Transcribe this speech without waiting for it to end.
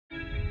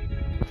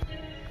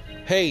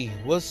Hey,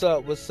 what's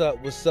up? This your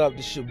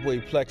boy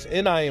Plex,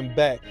 and I am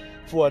back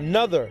for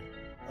another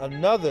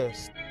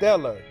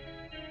stellar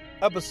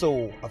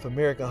episode of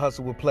American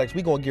Hustle with Plex.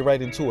 We gonna get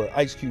right into it.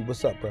 Ice Cube,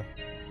 what's up, bro?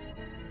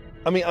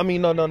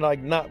 No,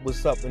 like not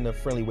what's up in a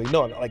friendly way.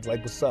 No, like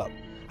what's up?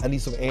 I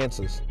need some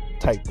answers.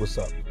 Type what's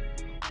up.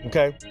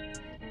 Okay.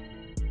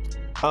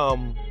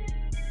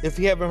 If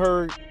you haven't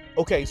heard,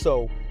 okay,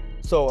 so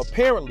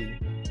apparently,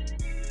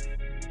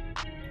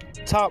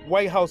 top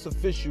White House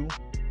official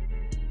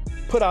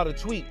put out a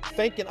tweet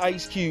thanking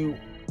Ice Cube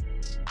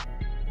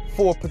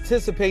for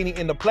participating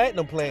in the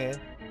Platinum Plan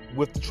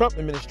with the Trump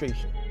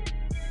administration.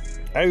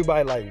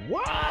 Everybody like,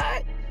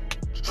 what?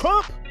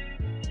 Trump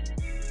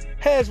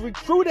has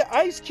recruited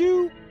Ice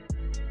Cube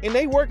and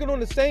they working on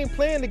the same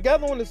plan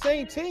together on the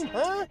same team,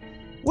 huh?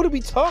 What are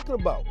we talking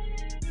about?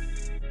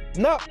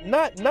 Not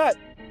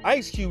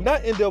Ice Cube,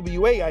 not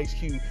NWA Ice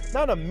Cube,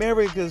 not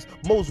America's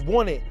Most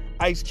Wanted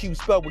Ice Cube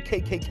spelled with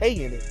KKK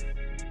in it.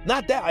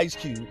 Not that Ice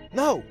Cube,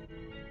 no.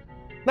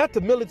 Not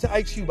the militant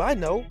Ice Cube I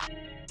know.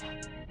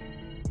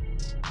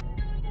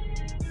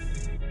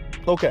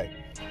 Okay,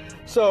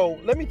 so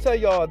let me tell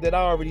y'all that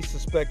I already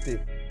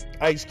suspected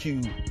Ice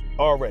Cube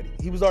already.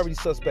 He was already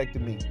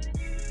suspecting me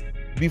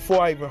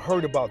before I even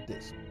heard about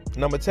this.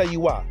 And I'm going to tell you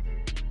why.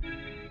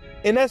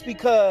 And that's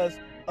because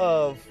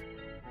of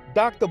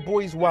Dr.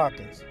 Boyce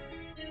Watkins,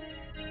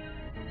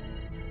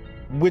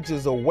 which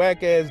is a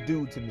whack-ass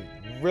dude to me.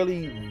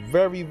 Really,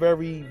 very,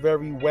 very,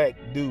 very whack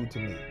dude to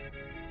me.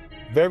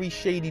 Very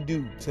shady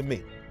dude to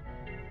me.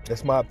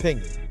 That's my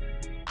opinion.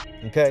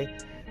 Okay?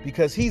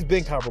 Because he's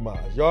been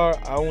compromised. Y'all,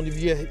 I don't know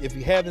if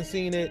you haven't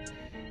seen it,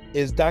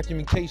 is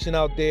documentation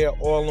out there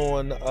all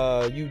on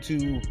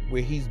YouTube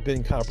where he's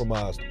been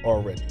compromised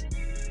already.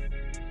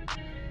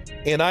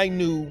 And I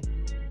knew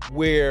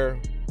where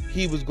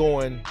he was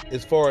going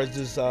as far as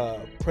this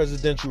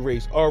presidential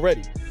race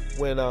already.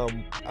 When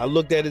I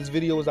looked at his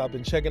videos, I've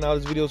been checking out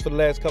his videos for the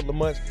last couple of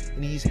months,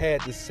 and he's had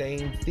the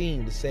same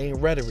theme, the same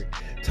rhetoric,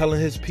 telling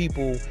his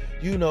people,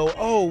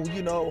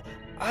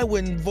 I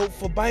wouldn't vote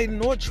for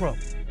Biden or Trump.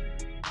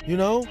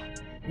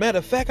 Matter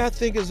of fact, I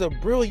think it's a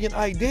brilliant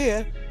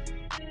idea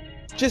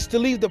just to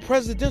leave the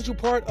presidential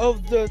part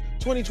of the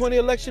 2020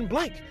 election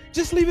blank.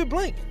 Just leave it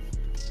blank.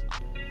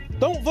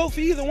 Don't vote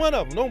for either one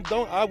of them.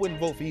 I wouldn't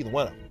vote for either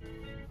one of them.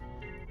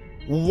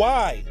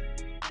 Why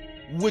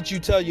would you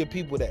tell your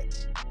people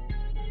that?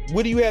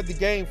 What do you have to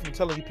gain from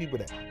telling your people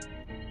that?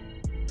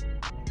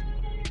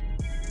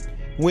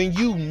 When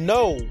you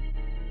know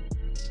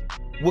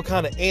what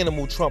kind of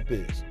animal Trump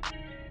is.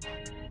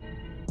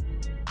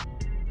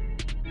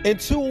 And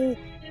to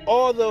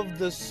all of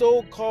the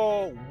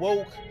so-called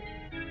woke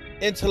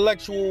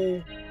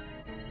intellectual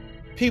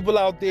people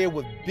out there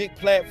with big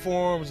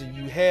platforms, and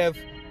you have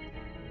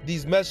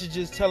these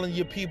messages telling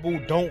your people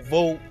don't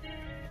vote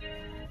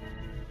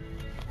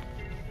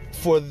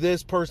for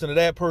this person or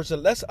that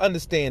person, let's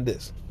understand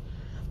this.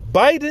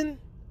 Biden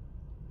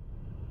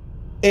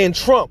and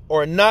Trump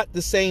are not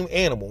the same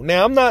animal.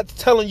 Now, I'm not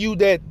telling you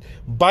that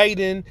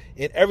Biden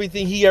and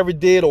everything he ever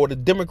did or the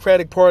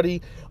Democratic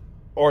Party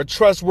are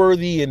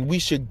trustworthy and we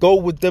should go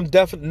with them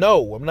definitely.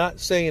 No, I'm not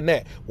saying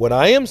that. What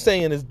I am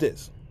saying is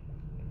this.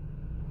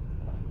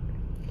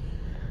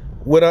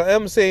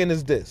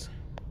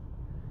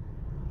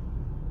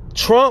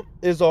 Trump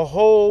is a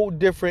whole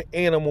different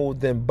animal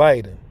than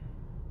Biden.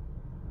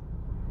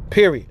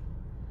 Period.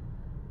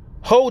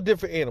 Whole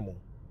different animal.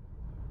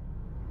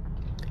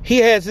 He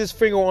has his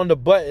finger on the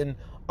button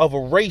of a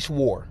race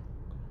war.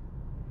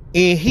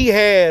 And he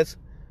has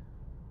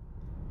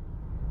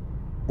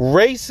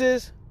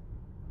racist,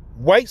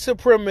 white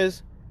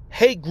supremacist,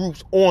 hate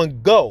groups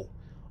on go.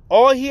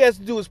 All he has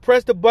to do is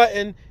press the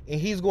button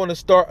and he's going to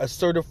start a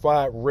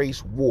certified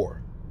race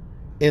war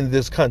in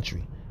this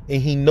country.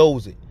 And he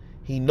knows it.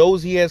 He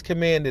knows he has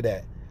command of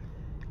that.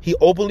 He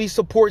openly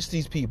supports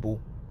these people.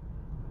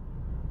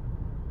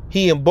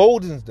 He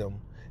emboldens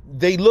them.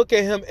 They look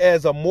at him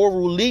as a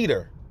moral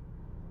leader.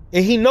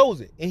 And he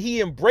knows it. And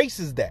he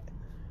embraces that.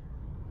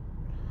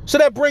 So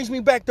that brings me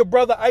back to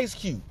Brother Ice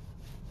Cube.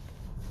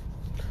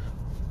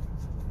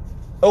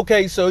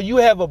 Okay, so you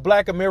have a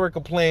Black America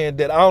plan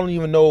that I don't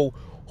even know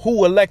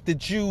who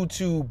elected you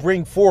to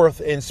bring forth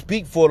and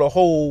speak for the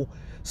whole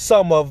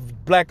sum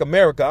of Black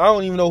America. I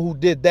don't even know who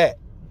did that.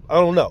 I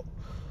don't know.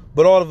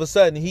 But all of a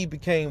sudden, he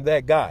became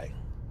that guy.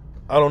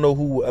 I don't know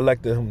who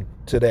elected him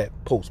to that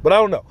post, but I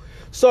don't know.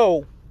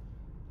 So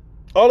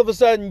all of a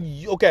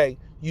sudden, okay,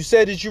 you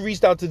said that you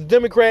reached out to the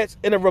Democrats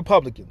and the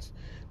Republicans.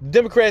 The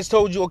Democrats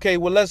told you, okay,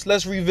 well, let's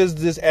revisit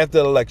this after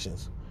the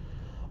elections.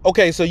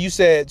 Okay, so you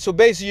said, so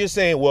basically you're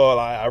saying, well,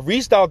 I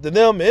reached out to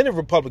them and the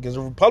Republicans.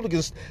 The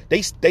Republicans,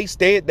 they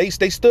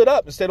stood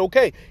up and said,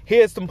 okay,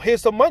 here's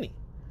some money.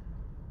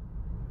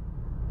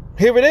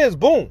 Here it is,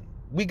 boom.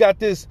 We got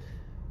this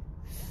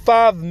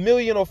 $5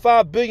 million or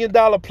 $5 billion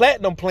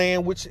platinum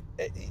plan, which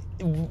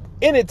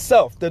in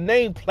itself, the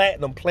name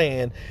Platinum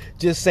Plan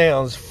just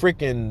sounds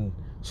freaking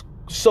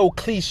so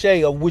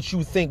cliche of what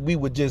you think we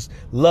would just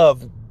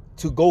love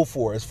to go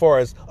for as far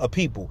as a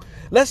people.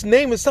 Let's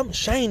name it something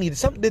shiny,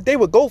 something that they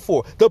would go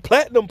for. The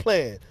Platinum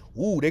Plan.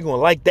 Ooh, they're going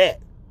to like that.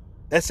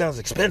 That sounds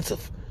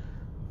expensive.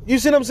 You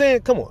see what I'm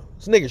saying? Come on.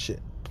 It's nigga shit.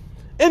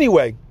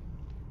 Anyway,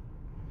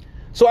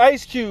 so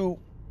Ice Cube,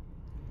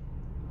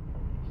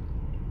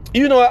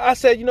 you know, I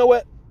said, you know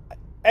what?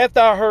 After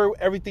I heard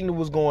everything that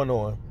was going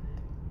on,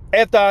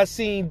 after I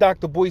seen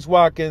Dr. Boyce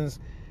Watkins,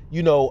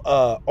 you know,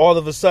 all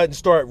of a sudden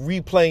start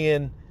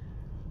replaying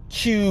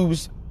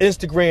Cube's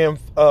Instagram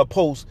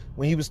post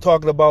when he was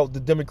talking about the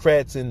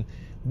Democrats and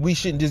we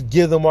shouldn't just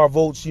give them our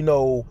votes, you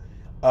know,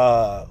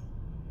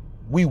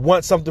 we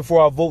want something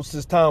for our votes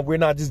this time. We're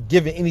not just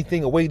giving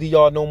anything away to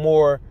y'all no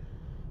more.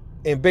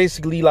 And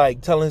basically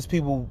like telling his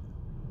people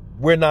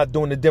we're not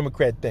doing the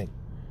Democrat thing.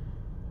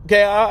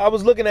 Okay, I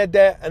was looking at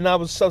that and I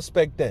was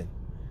suspect then.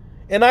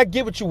 And I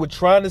get what you were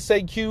trying to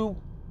say, Q,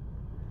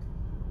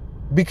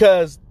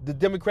 because the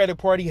Democratic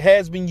Party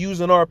has been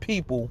using our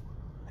people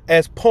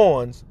as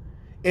pawns,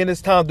 and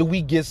it's time that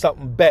we get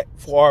something back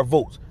for our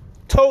votes.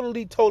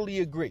 Totally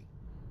agree.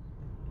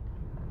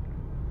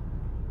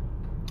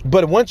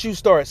 But once you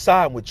start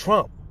siding with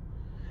Trump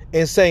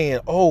and saying,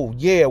 oh,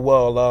 yeah,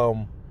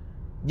 well,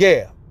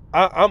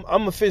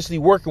 I'm officially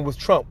working with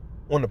Trump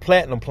on the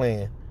Platinum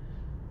Plan,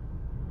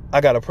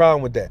 I got a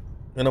problem with that.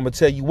 And I'm going to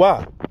tell you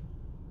why.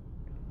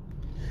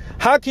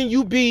 How can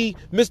you be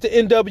Mr.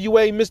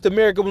 NWA, Mr.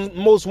 America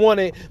Most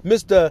Wanted,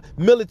 Mr.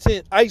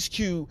 Militant Ice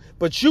Cube,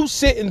 but you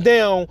sitting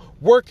down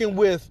working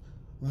with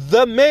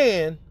the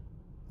man,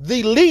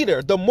 the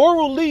leader, the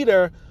moral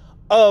leader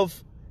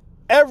of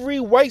every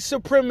white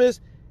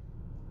supremacist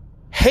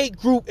hate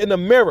group in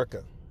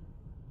America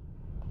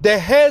that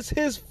has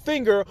his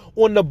finger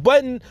on the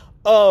button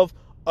of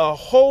a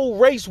whole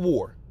race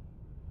war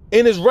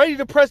and is ready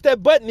to press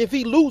that button if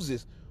he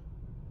loses?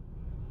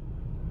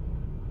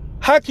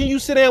 How can you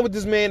sit down with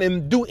this man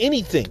and do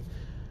anything?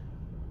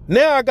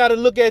 Now I got to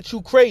look at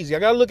you crazy. I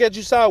got to look at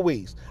you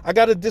sideways. I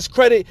got to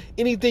discredit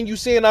anything you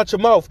saying out your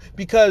mouth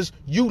because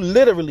you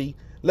literally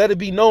let it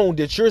be known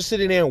that you're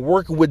sitting there and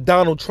working with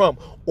Donald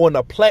Trump on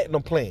a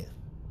Platinum Plan.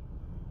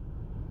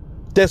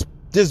 That's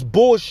this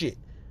bullshit.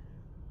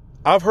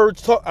 I've heard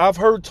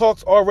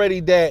talks already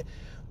that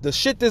the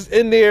shit that's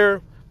in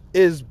there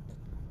is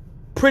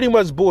pretty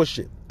much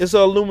bullshit. It's an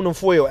aluminum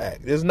foil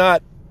act. It's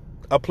not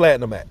a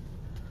platinum act.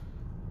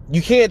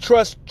 You can't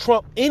trust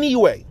Trump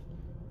anyway.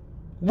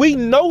 We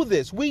know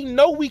this. We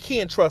know we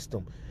can't trust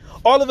him.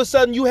 All of a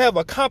sudden, you have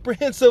a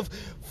comprehensive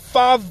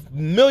 5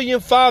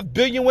 million, 5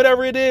 billion,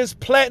 whatever it is,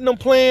 Platinum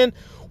Plan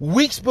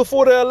weeks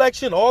before the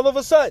election. All of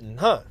a sudden,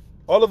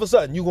 All of a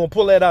sudden, you're going to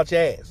pull that out your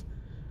ass.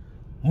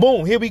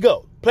 Boom, here we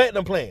go.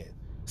 Platinum Plan.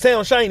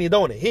 Sound shiny,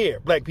 don't it? Here,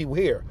 black people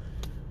here.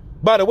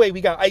 By the way, we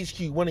got Ice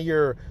Cube, one of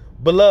your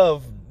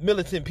beloved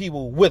militant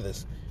people with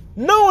us.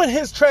 Knowing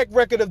his track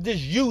record of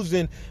just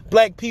using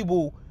black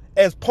people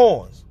as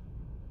pawns.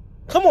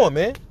 Come on,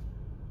 man.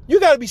 You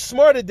got to be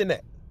smarter than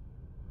that.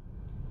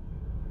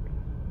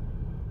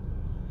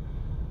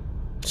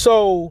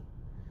 So,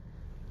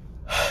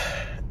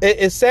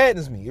 it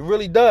saddens me. It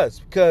really does.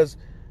 Because,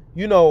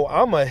 you know,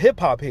 I'm a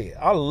hip-hop head.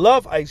 I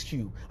love Ice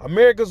Cube.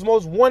 America's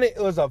Most Wanted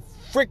was a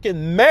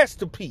freaking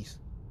masterpiece.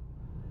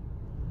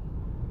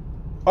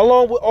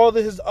 Along with all of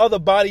his other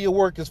body of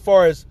work as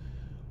far as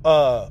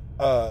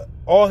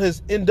all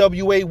his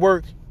NWA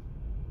work,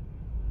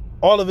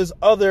 all of his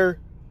other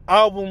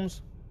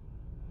albums,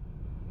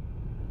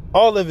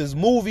 all of his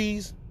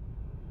movies,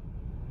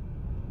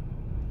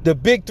 the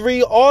big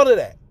three, all of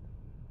that.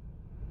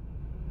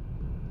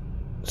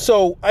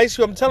 So, Ice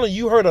Cube, I'm telling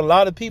you, you heard a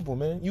lot of people,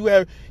 man. You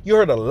heard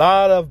a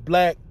lot of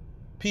black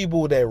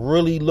people that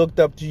really looked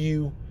up to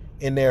you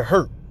and they're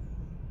hurt.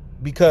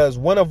 Because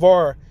one of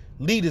our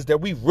leaders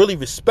that we really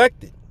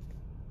respected,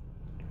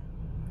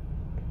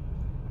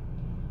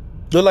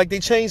 look like they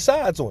changed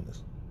sides on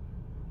us.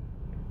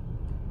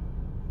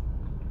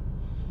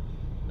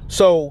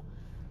 So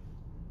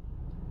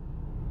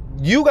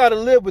you got to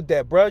live with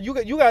that, bro. You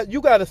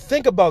got to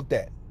think about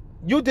that.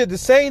 You did the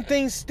same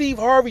thing Steve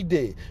Harvey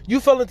did. You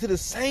fell into the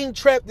same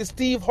trap that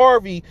Steve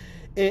Harvey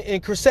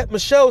and Chrisette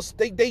Michelle,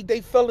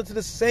 they fell into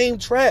the same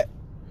trap.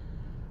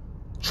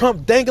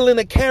 Trump dangling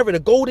a carrot, a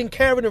golden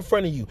carrot in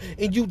front of you,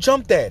 and you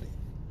jumped at it.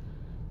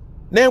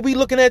 Now we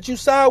looking at you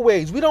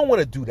sideways. We don't want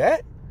to do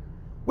that.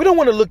 We don't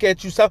want to look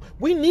at you sideways.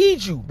 We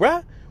need you,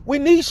 bruh. We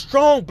need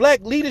strong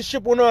black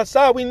leadership on our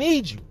side. We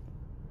need you.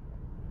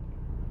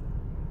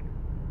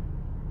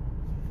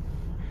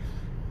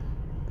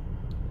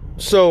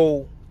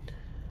 So,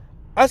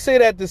 I say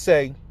that to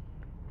say,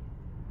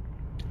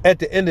 at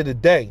the end of the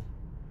day,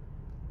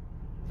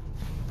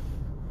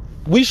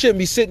 we shouldn't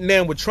be sitting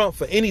down with Trump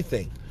for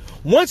anything.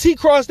 Once he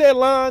crossed that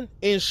line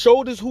and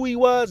showed us who he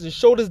was and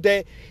showed us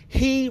that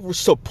he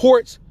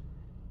supports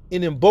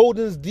and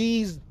emboldens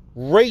these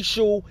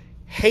racial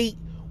hate,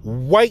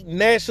 white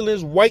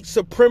nationalist, white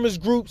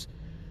supremacist groups,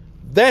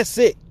 that's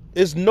it.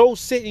 There's no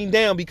sitting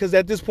down, because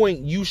at this point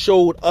you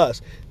showed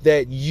us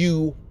that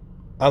you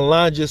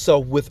aligned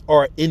yourself with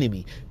our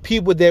enemy.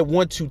 People that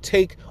want to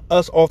take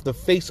us off the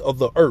face of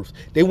the earth.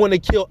 They want to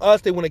kill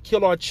us. They want to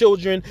kill our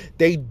children.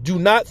 They do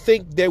not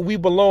think that we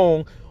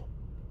belong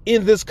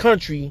in this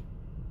country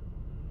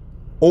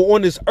or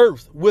on this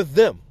earth with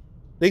them.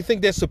 They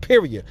think they're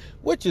superior,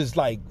 which is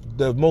like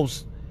the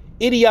most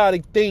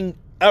idiotic thing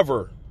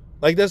ever.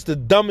 Like, that's the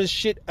dumbest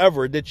shit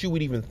ever that you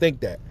would even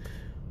think that.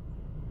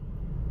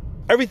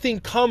 Everything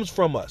comes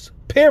from us,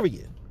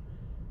 period.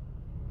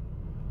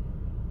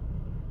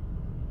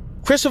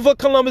 Christopher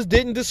Columbus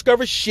didn't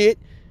discover shit.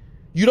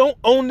 You don't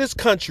own this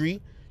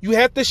country. You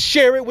have to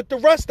share it with the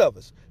rest of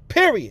us,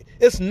 period.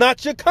 It's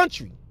not your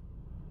country.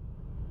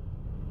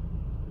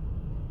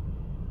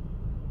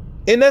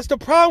 And that's the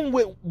problem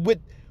with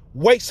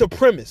white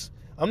supremacists.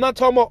 I'm not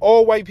talking about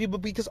all white people,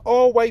 because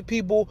all white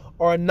people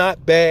are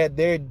not bad.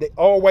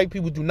 All white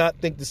people do not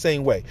think the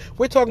same way.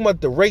 We're talking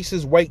about the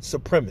racist white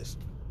supremacists.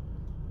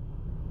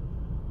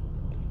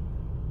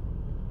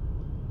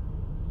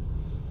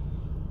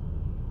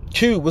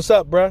 Q, what's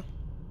up, bruh?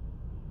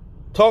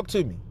 Talk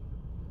to me.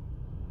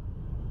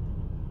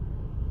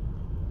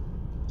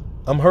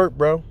 I'm hurt,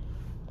 bro.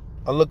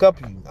 I look up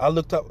to you. I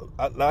looked up.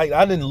 I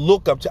didn't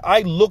look up to.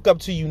 I look up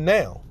to you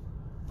now.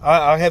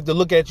 I have to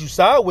look at you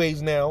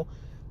sideways now,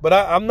 but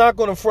I'm not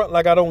going to front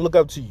like I don't look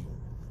up to you.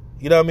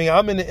 You know what I mean?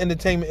 I'm in the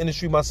entertainment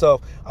industry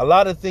myself. A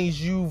lot of things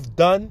you've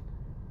done,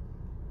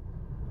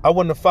 I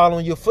wouldn't have followed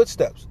in your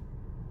footsteps.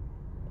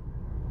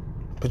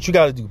 But you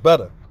got to do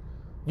better.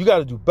 You got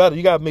to do better.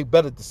 You got to make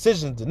better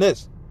decisions than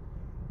this.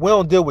 We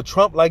don't deal with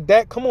Trump like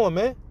that. Come on,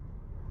 man.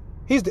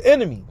 He's the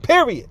enemy,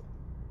 period.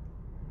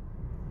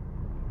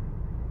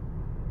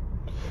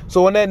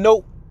 So on that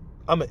note,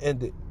 I'm going to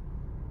end it.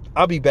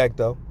 I'll be back,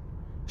 though.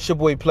 It's your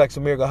boy Plex,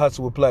 America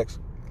Hustle with Plex.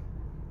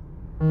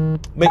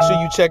 Make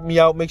sure you check me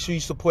out. Make sure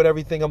you support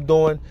everything I'm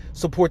doing.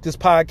 Support this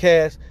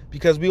podcast,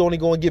 because we only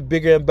going to get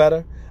bigger and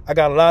better. I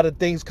got a lot of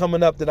things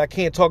coming up that I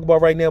can't talk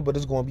about right now, but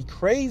it's going to be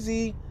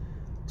crazy.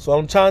 So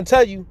I'm trying to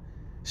tell you,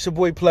 it's your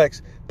boy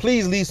Plex.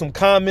 Please leave some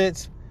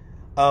comments.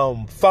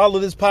 Follow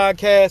this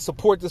podcast.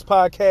 Support this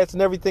podcast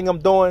and everything I'm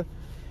doing.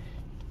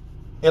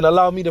 And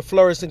allow me to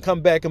flourish and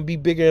come back and be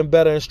bigger and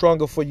better and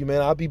stronger for you,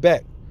 man. I'll be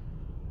back.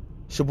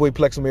 It's your boy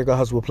Plex, America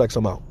Hustle with Plex.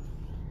 I'm out.